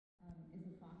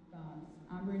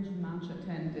average match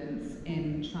attendance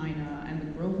in China and the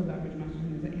growth of average match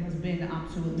attendance has been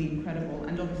absolutely incredible.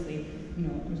 And obviously, you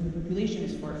know, the population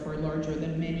is far, far larger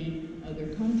than many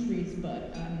other countries,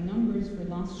 but numbers for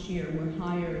last year were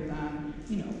higher than,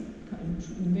 you know,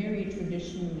 very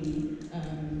traditionally,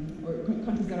 or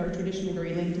countries that are traditionally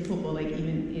very linked to football, like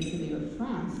even Italy or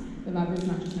France, the average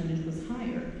match attendance was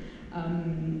higher.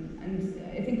 And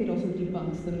I think it also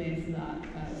debunks the myth that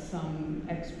some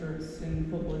experts in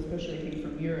football, especially I think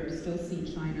from Europe, still see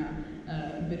China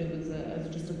a bit of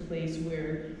as just a place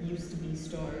where used to be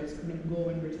stars kind of go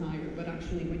and retire. But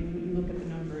actually, when you look at the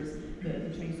numbers,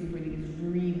 the Chinese Super League is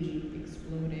really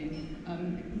exploding.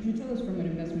 Could you tell us from an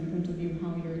investment point of view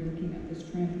how you're looking at this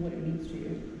trend, what it means to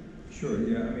you? Sure,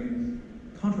 yeah, I mean,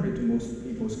 contrary to most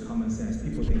people's common sense,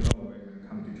 people think, oh, when you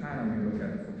come to China, when you look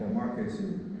at the football markets,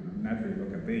 you naturally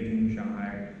look at Beijing,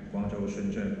 Shanghai, Guangzhou,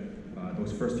 Shenzhen,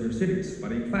 those first-tier cities.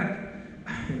 But in fact,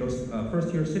 in those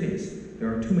first-tier cities,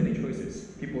 there are too many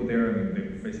choices. People there, I mean,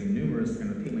 they're facing numerous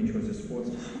entertainment choices,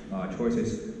 sports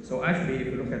choices. So actually, if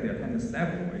you look at the attendance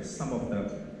level, it's some of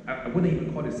the, I wouldn't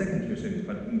even call it second-tier cities,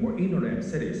 but more inland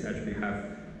cities actually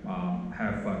have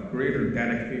greater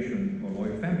dedication or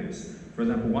loyal families. For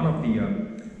example, one of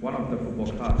the football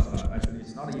clubs, actually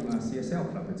it's not even a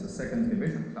CSL club, it's a second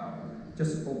division club.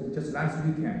 Just last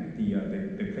weekend,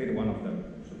 they played one of the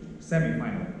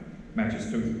semi-final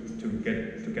matches to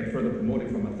get further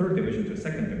promoted from a third division to a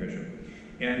second division,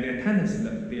 and the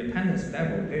attendance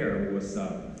level there was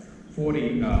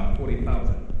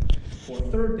 40,000 for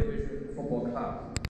third division football club.